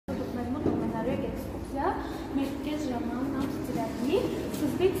ժամանակ ամս ծրագրի,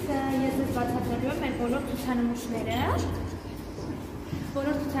 սկզբից ես ձեզ բացատրելու եմ մեր բոլոր ցուցանմուշները։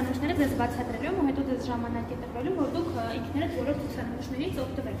 Բոլոր ցուցանմուշները ձեզ բացատրելու եմ ու հետո ձեզ ժամանակ է տրվելու, որ դուք ինքներդ բոլոր ցուցանմուշներից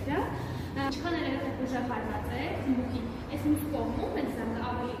օգտվեք, հա։ Ինչքան երեխեք ուժեղ հարված է, զմուկի, այս մյուս կողմում այս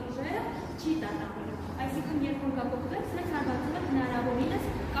ավելի ուժեղ չի տատանվելու։ Այսինքն երբ որ կապոկվեք, սրանք հարվածում եք հնարավորինս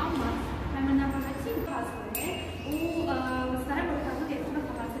կամ մարդ։ Պայմանավորեցին կազմել է ու վստահ եմ, որ կազմել երկու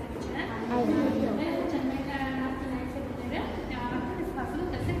խաղացել եք, չէ՞։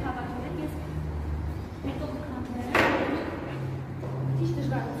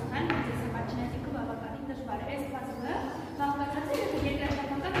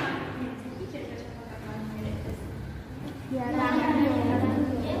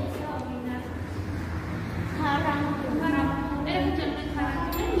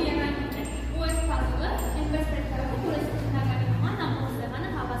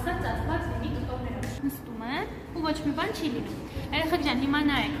 Ոչ մի բան չի լինում։ Երեխեք ջան, հիմա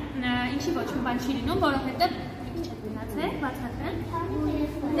նայեք, ինչի ոչ մի բան չի լինում, որովհետև գնացեք, բացատրեմ։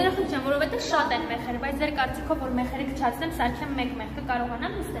 Երեխեք ջան, որովհետև շատ են մեխերը, բայց ձեր կարծիքով որ մեխերը քչացնեմ, սարքեմ մեկ մեխ,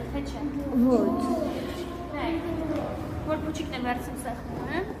 կկարողանամ նստել, թե չէ։ Ոչ։ Նայեք, որ փուչիկն է վերցնում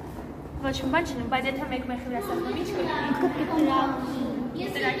սեղմում, ոչ մի բան չի լինում, բայց եթե մեկ մեխի վրա սեղմում, ինչ կլինի։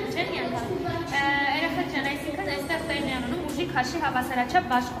 Տրակի չեն յանդա։ Երեխեք ջան, այսինքն այստեղ տեղն է անում ուժի քաշի հավասարաչափ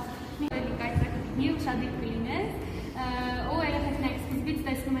բաշխում։ Ու շատ դիպ կլինես, ու երեխեքն եք սկզբից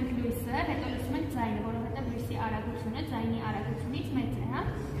տեսնում ենք լույսը, հետո լսում ենք ձայնը, որովհետև լույսի արագությունը ձայնի արագությունից մեծ է, հա,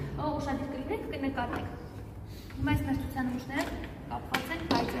 ու շատ դիպ կլինեք, կնկատեք։ Հիմա այս մեր ցուցանմուշները կապված են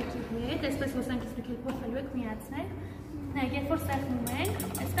կայծակի հետ, այսպես ոսանքից դուք փոխելու եք միացնեք։ Նայեք, երբ որ սեղմում ենք,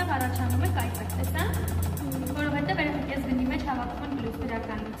 այստեղ առաջանում է կայծակ, տեսա՞։ Որովհետև երեխեք այս գնդի մեջ հավաքվում են պլյուս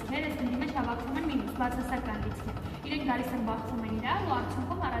դրական լիցքեր, այս գնդի մեջ հավաքվում են մինուս բացասական լիցքեր։ Իրենք գալիս են բախվում են իրար ու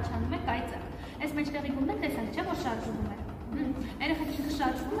արդյունքում առաջանում է կայծակ։ Այս մեջտեղի գունդը տեսանք, չէ՞ որ շարժվում է։ Երեխեք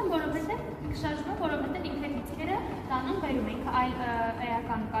շարժվում է, որովհետև ինքը լիցքերը տանում բերում է, ինքը այլ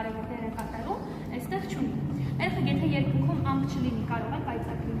էական կարևոր դեր է կատարում, այստեղ չունի։ Երեխեք եթե երկնքում ամպ չլինի, կարող է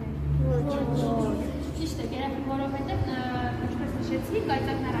կայծակ լինել։ Ճիշտ է, երեխեք, որովհետև ինչպես նշեցի,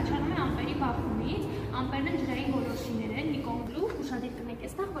 կայծակն առաջանում է ամպերի բախումից, ամպերն են ջրային որոշիներ են, մի կողմ գլուխ, ուշադիր կնեք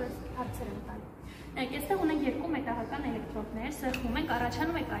այստեղ, որ հարցեր եմ տալու։ Նայեք, այստեղ ունենք երկու մետաղական էլեկտրոդներ, սեղմում ենք,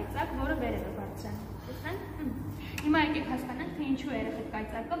 առաջանում է կայծակ, որը վերև է բարձրանում։ Տեսա՞ք։ Հիմա եկեք հասկանանք, թե ինչու է երեխեք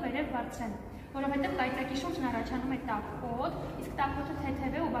կայծակը վերև բարձրանում։ Որովհետև կայծակի շուրջն առաջանում է տաք օդ, իսկ տաք օդը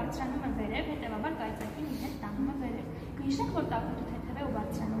թեթև է ու բարձրանում է վերև, հետևաբար կայծակին իր հետ տանում է վերև։ Գիշեք, որ տաք օդը թեթև է ու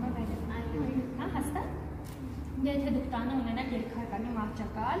բարձրանում է վերև։ Հա, հաստատ։ Եթե դուք տանը ունենաք երկհարկանի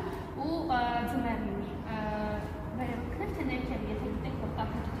մահճակալ ու ձմեռ լինի, վերևը քնեք, թե ներքև, եթե գիտեք, որ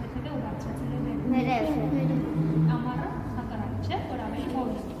տաք օդը թեթև է ու բարձրացել է վերև։ Ամառը հակառակ չէ, որ ավելի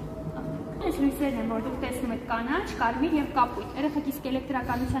հոլ է։ Այս լույսերն են, որ դուք տեսնում եք կանաչ, կարմիր և կապույտ։ Երեխեք իսկ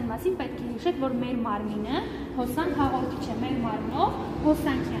էլեկտրականության մասին պետք է հիշեք, որ մեր մարմինը հոսանք հաղորդիչ է, մեր մարմնով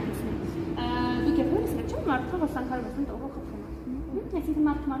հոսանք է անցնում։ Դուք եք որ տեսեք, չէ՞, մարդը հոսանքարով են տողը խփում է։ Այսինքն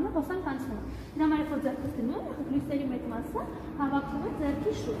մարդու մարմինը հոսանք անցնում է։ Դրա համար որ ձեռքից դնում եք, լույսերի մեծ մասը հավաքվում է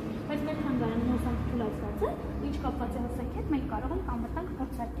ձեռքի շուրջ։ Բայց մեր թանգարանը հոսանք թուլացված է, ինչ կապված է հոսանքի հետ, մենք կարող ենք անվտանգ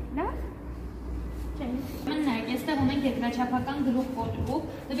փորձարկել, լավ։ Նայեք, այստեղ ունենք երկրաչափական գլուխ կոտրուկ,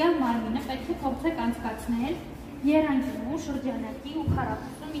 տվյալ մարմինը պետք է փորձեք անցկացնել եռանկյունու, շրջանակի ու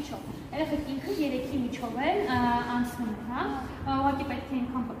քառակուսու միջով։ Երեխեք ինքը երեքի միջով է անցնում է, հա։ Ուղղակի պետք է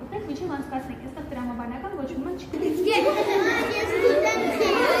այնքան պտտեք, մինչև անցկացնեք։ Այստեղ տրամաբանական ոչ մի բան չկա։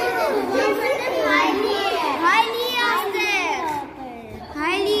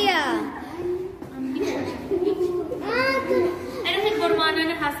 Որ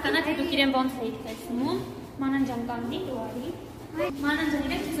մանանը հասկանա, թե դուք իրեն ոնց էիք տեսնում, մանան ջան կանգնի դուարի, մանան ջան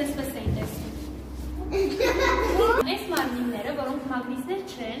իրենք ձեզ այսպես էին տեսնում։ Այս մարմինները, որոնք մագնիսներ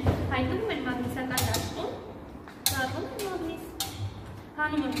չեն, հայտնվում են մագնիսական դաշտում, ծառվում են մագնիս,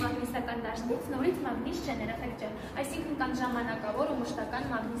 հանում են մագնիսական դաշտից, նորից մագնիս չեն, երեխեք ջան, այսինքն կան ժամանակավոր ու մշտական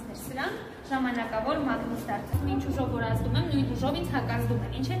մագնիսներ, սրանք ժամանակավոր մագնիս դարձնում, ինչ ուժով որ ազդում եմ, նույն ուժով ինձ հակազդում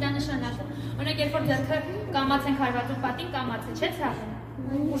են, ինչ է դա նշանակում։ Օրինակ, երբ որ ձեռքը կամաց ենք հարվածում պատին, կամաց է, չէ՞ ցավում։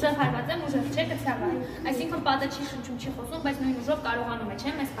 Ուժեղ հարված եմ, ուժեղ չէ, կցավայի։ Այսինքն պատը չի շնչում, չի խոսում, բայց նույն ուժով կարողանում է,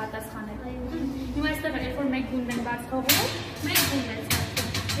 չէ՞, մեզ պատասխանել։ Հիմա այստեղ երբ որ մեկ գունդն ենք բաց թողում, մեկ գունդ է ցածում,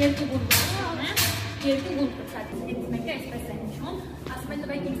 երկու գունդ ունեմ, երկու գունդ կցածից, ինձ մեկը այսպես է հնչում, ասում են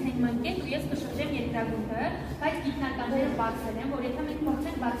տվեք ինձ հեն մանկեք ու ես կշրջեմ երկրագունդը, բայց գիտնականները բացել են, որ եթե մենք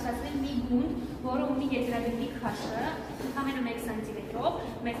փորձենք բարձրացնել մի գունդ, որը ունի երկրագնդի քաշը, ամենը 1 սանտիմետրով,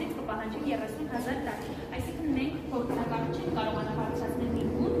 մեզից կպահանջի 30,000 տարի։ Այսինքն մենք փորձնականում չենք կարողանալ բարձրացնել մի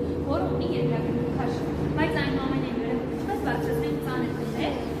գունդ, որը ունի երկրագնդի քաշը, բայց այնուամենայնիվ ինչպես բարձրացնել ծանր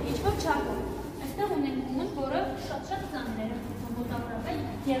գնդեր, ինչ-որ չափով։ Այստեղ ունենք գունդ, որը շատ շատ ծանր է, մոտավորապես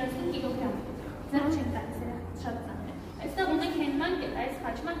 30 կիլոգրամ։ Ձեռք չենք տալիս, շատ ծանր է։ Այստեղ ունենք հենման կետ, այս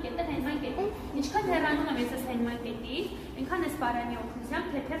խաչման կետը հենման կետը։ Ինչքան հեռանում եմ ես այս հենման կետից, այնքան այս պարանի օգնությամբ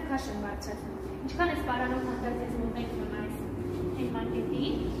թեթև քաշ եմ բարձրացնում։ Ինչքան այս պարանով հանդարտ ես մոտենում այս հենման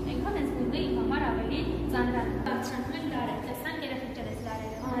կետին, այնքան այս գունդը իմ համար ավելի ծանրանում։ Բարձրանում են լարերը, տեսանք երեխեքներ այս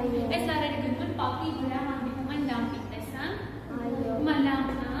լարերը։ Այս լարերը գնում են պապի վրա հանդիպում են լամպի, տեսանք։ Հիմա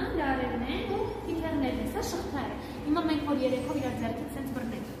լամպն, լարերն են ու թիթեռներն են, սա շղթա է։ Հիմա մենք որ երեքով իրար ձեռքից սենց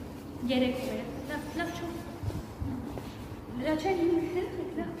բռնենք։ Երեքով, լավ չու։ Լաչեն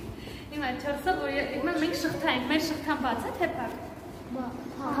հիմա չորսով, որ հիմա մենք շղթա ենք, մեր շղթան բաց է, թե փակ։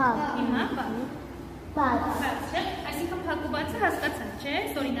 Հիմա բաց չէ, այսինքն փակ ու բացը հասկացանք, չէ,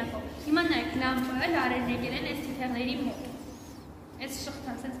 օրինակով։ Հիմա նայեք, լամպը լարերն եկել են այս թիթեռների մոտ։ Այս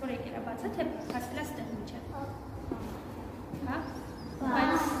շղթան սենց որ եկել է բաց է, թե փակ, հասկել է ստեղ ինչ է։ Հա։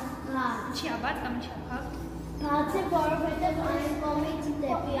 Բայց ինչի է բաց կամ ինչի է փակ։ Բաց է, որովհետև այս կողմից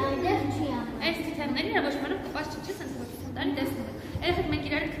դեպի այնտեղ չի անում։ Այս թիթեռները ոչ մենակ կպած չի, սենց որ տանի տեսնում եմ։ Երեխեք մենք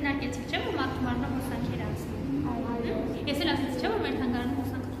իրար քննարկեցինք, չէ՞ որ մարդու մարմնով հոսանքեր անցնում։ Ես էլ ասեցի, չէ՞ որ մեր թանգարանում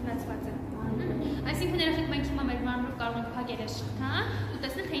հոսանքը թույլատված է։ Այսինքն երեխեք մենք հիմա մեր մարմնով կարող ենք փակել այս շղթան ու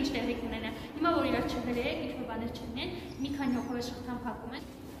տեսնել թե ինչ տեղի կունենա։ Հիմա որ իրար չհրեք, ինչ-որ բաներ չլինեն, մի քանի հոգով այս շղթան փակում ենք։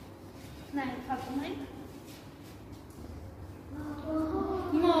 Նայեք, փակում ենք։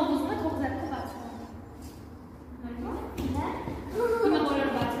 Հիմա ով ուզում է թող ձեռքը բացում։ Հիմա բոլորը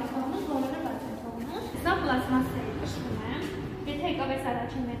բաց են թողնում, բոլորը բաց են թողնում։ Սա պլաստմասը է, կշվում է։ Եթե եկավ այս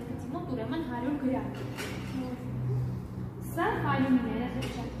առաջին մետրից մոտ, ուրեմն 100 գրամ։ Սա ալյումին է,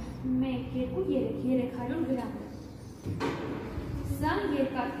 երեխեք, 1, 2, 3, 300 գրամ։ Սա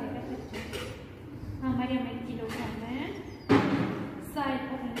երկաթ է, երեխեք, համարյա 1 կիլոգրամ է։ Սա է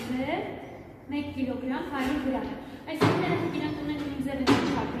փոխինձեր, 1 կիլոգրամ, 100 գրամ է։ Այսինքն երեխեք իրանք ունեն նույն ձևի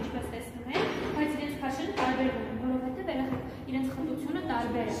չափ, ինչպես տեսնում եք, բայց իրենց քաշերը տարբերվում են, որովհետև երեխեք իրենց խտությունը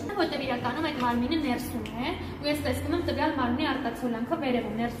տարբեր է։ Որտեղ իրականում այդ մարմինը ներսում է, ու ես տեսնում եմ տվյալ մարմնի արտացոլանքը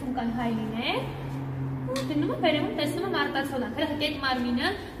վերևում, ներսում կան հայլիներ, ու դնում եմ վերևում տեսնում եմ արտացոլանք։ Երեխեք այդ մարմինը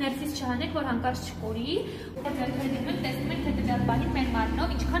ներսից չհանեք, որ հանկարծ չկորի, ու ձեռքերը դնում եք, տեսնում եք թե տվյալ բանին մեր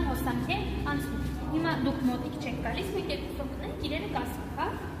մարմնով ինչքան հոսանք է անցնում։ Հիմա դուք մոտիկ չեք գալիս, մենք երկուսով կնենք, իրերը կասենք, հա։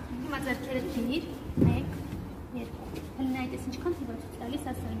 Հիմա ձեռքերը թիր, 1, 2։ Հլնայ դες ինչքան թիվացուց տալիս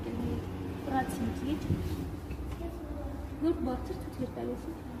ասա ընկերներ։ Պրացին թիր։ Նոր բարձր թույլ տալիս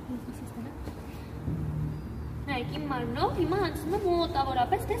է։ Նայեք իմ մարմնով հիմա անցնում է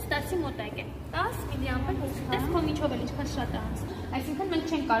մոտավորապես դες 10-ի մոտակ է։ 10 միլիամպեր հոսք։ Դες քո միջով էլ ինչքան շատ է անցնում։ Այսինքն մենք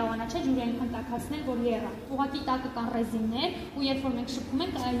չենք կարողանա, չէ, ջուրը այնքան տաքացնել, որ եռա։ Ուղղակի տակը կան ռեզիններ, ու երբ որ մենք շփում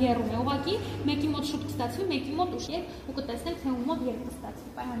ենք, եռում է։ Ուղղակի մեկի մոտ շուտ կստացվի, մեկի մոտ ուշ է, ու կտեսնենք թե ում մոտ երբ կստացվի։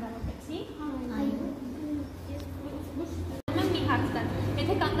 Պայմանավորվեցի։ Մի հարց տալ։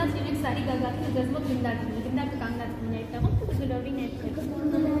 Եթե կանգնած լինեք սարի գագաթին, ձեզ մոտ գնդակ լինի, գնդակը կանգնած լինի այդտեղում, կգլորվի ներքև։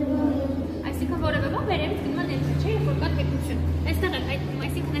 Այսինքն որևէ բան վերևից գնում է ներքև, չէ, երբ որ կա թեքություն։ Այստեղ է,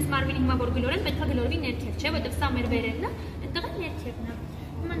 այսինքն այս մարմինը հիմա որ գլորեն, պետք է գլորվի ներքև, չէ, որովհետև սա մեր վերևն է, այդտեղ է ներքևն է։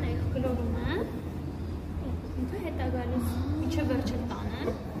 Հիմա նայեք գլորում է։ Ինքը հետ է գալիս, միջև վերջը տանը։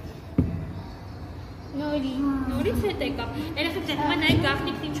 Նորից հետ եկավ։ Երեխեք ջան, հիմա նայեք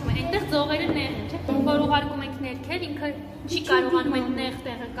գաղտնիքն ինչու է։ Այնտեղ ձողերը նեղ են, չէ՞։ Որ ուղարկում ենք ներքև, ինքը չի կարողանում այդ նեղ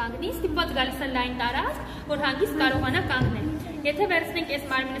տեղը կանգնի, ստիպված գալիս է լայն տարածք, որ հանգիստ կարողանա կանգնել։ Եթե վերցնենք այս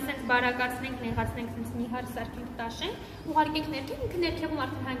մարմինը սենց բարակացնենք, նեղացնենք, սենց նիհար սարքենք, տաշենք, ուղարկենք ներքև, ինքը ներքևում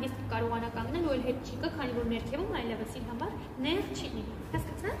արդեն հանգիստ կկարողանա կանգնել, ու էլ հետ չի գա, քանի որ ներքևում այլևս իր համար նեղ չի լինի։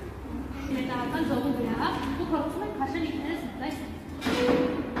 Հասկացա՞ք։ Մետաղական ձողի վրա ու փորձում ենք քաշել ինքներս այս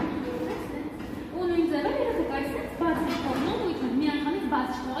ու նույն ձևը երեխեք այսպես բաց եք թողնում ու իքն միանգամից բաց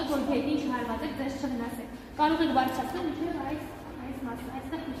չթողեք, որ գետին չհարվածեք, ձեզ չվնասեք։ Կարող եք բարձրացնել մինչև այս մասը,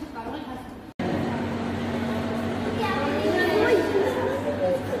 այստեղ մինչև կարող եք հասնել։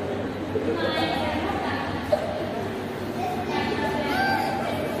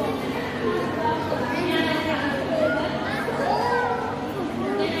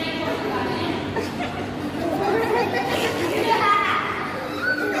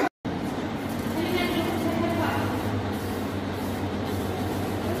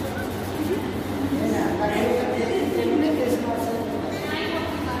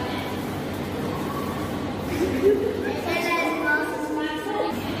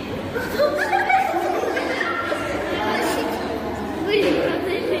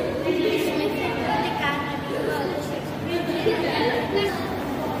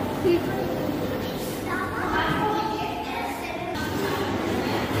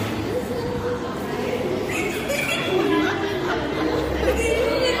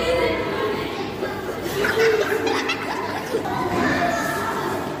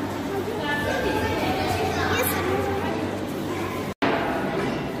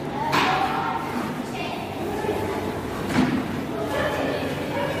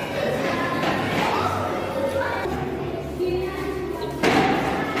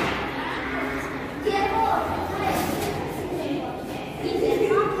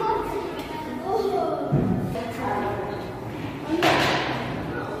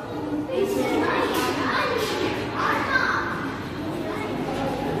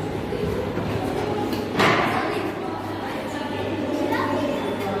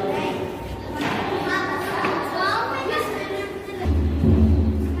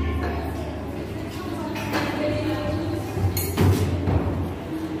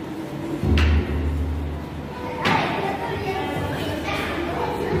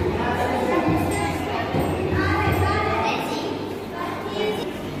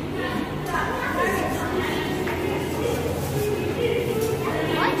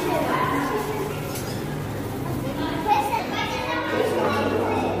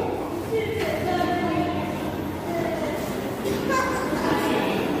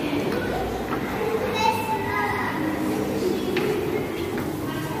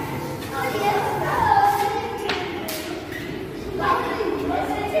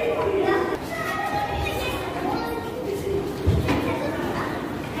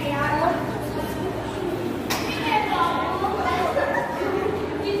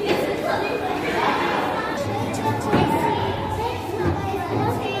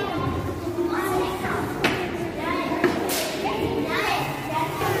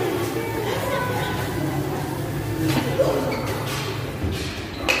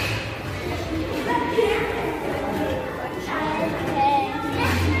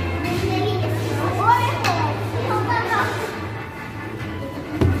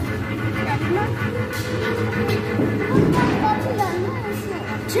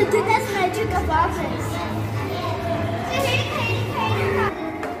 չդնես մեջը կվազես։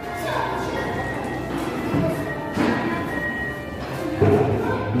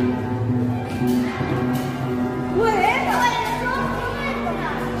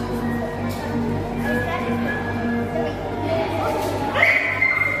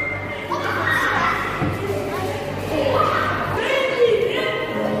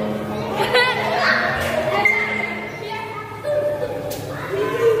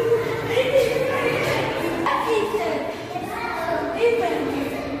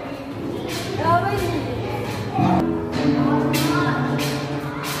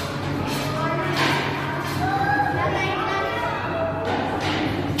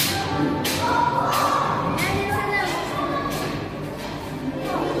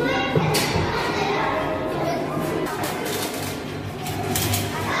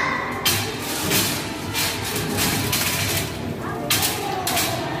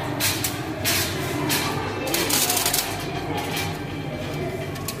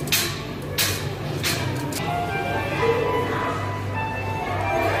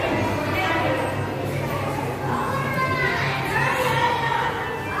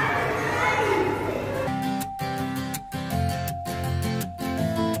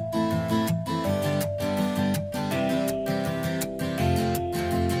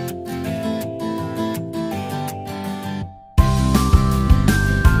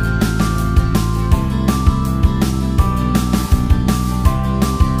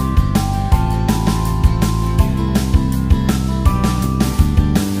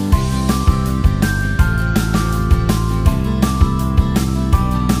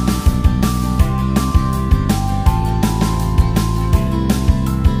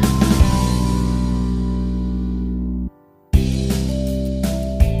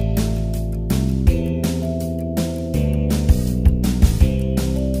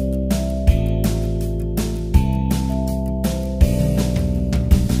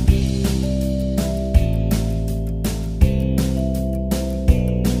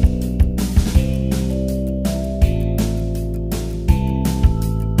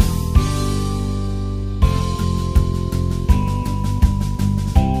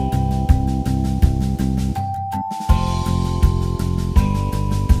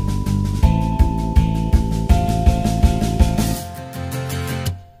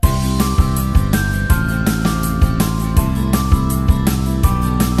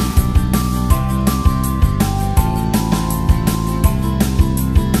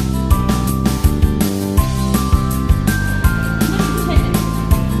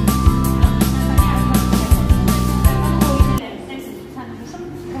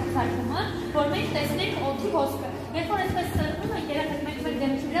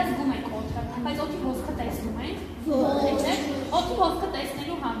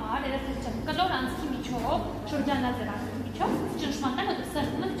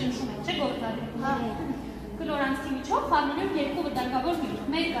 Կլորանցքի միջով խառնում երկու վտանգավոր միրուք։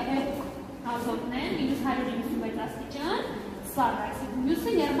 Մեկը հեղուկ ազոտն է, -196 աստիճան, սառը, այսինքն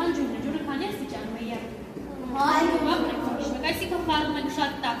մյուսը եռման ջուրն է, ջուրը քանի աստիճանում է եռում։ Այսինքն խառնում ենք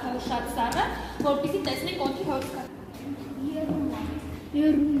շատ տաքը ու շատ սառը, որպեսզի տեսնենք օդի հոսքը։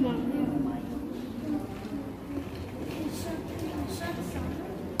 Եռում է։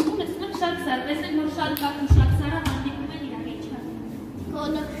 Ունեցնում շատ սառը, տեսնենք որ շատ տաք ու շատ սառը հանդիպում են իրար իջան։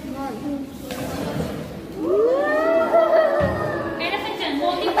 Երեխեք ջան,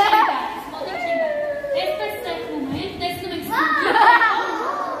 մոդիկ չեն գալիս, մոդիկ չեն գալիս։ Այսպես սեղմում ենք, տեսնում ենք սնուկի։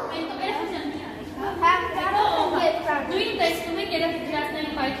 Երեխեք ջան, մի արեք, նույն տեսնում ենք երեխեք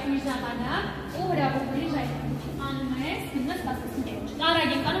ջրածների պայթյունի ժամանակ ու հրավիրների ժայթքում։ Անում ես, հիմնը սպասեցին երեխեք։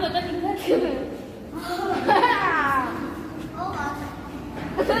 Կարագ ենք անում, որտեղ հիմնը քվը։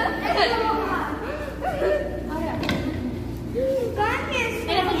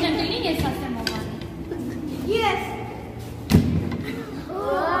 Երեխեք ջան, դույնին ես ասեմ ողան։ Ես։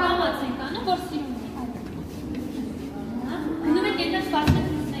 Համաց ենք անում, որ սիրում ենք։ Գնում ենք ենտեղ սպասնեք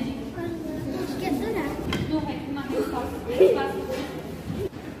մուսների։ Դուղ եք, հիմա հետ սպասնեք։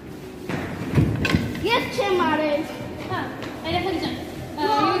 Ես չեմ արել։ Հա, երեխեք ջան,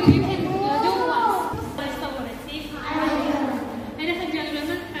 you can do once. Սովորեցիք։ Երեխեք ջան,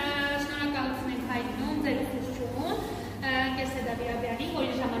 ուրեմն շնորհակալություն ենք հայտնում ձեր ուսուցչուհուն, Կես Սեդավիրաբյանին,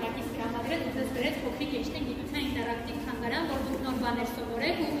 որի ժամանակից տրամադրեց ու ձեզ բերեց Փոքրիկ Էյնշտեյն Գիտության ինտերակտիվ թանգարան, որ դուք նոր բաներ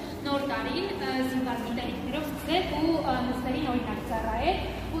սովորեք ու նոր տարին զինված գիտելիքներով սկսեք ու մյուսներին օրինակ ծառայեք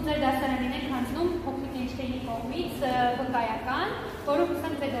ու ձեր դասարանին եք հանձնում Փոքրիկ Էյնշտեյնի կողմից վկայական, որը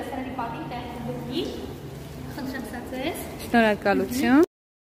հուսանք ձեր դասարանի պատին տեղ ունի։ Խնդրեմ սա ձեզ։ Շնորհակալություն։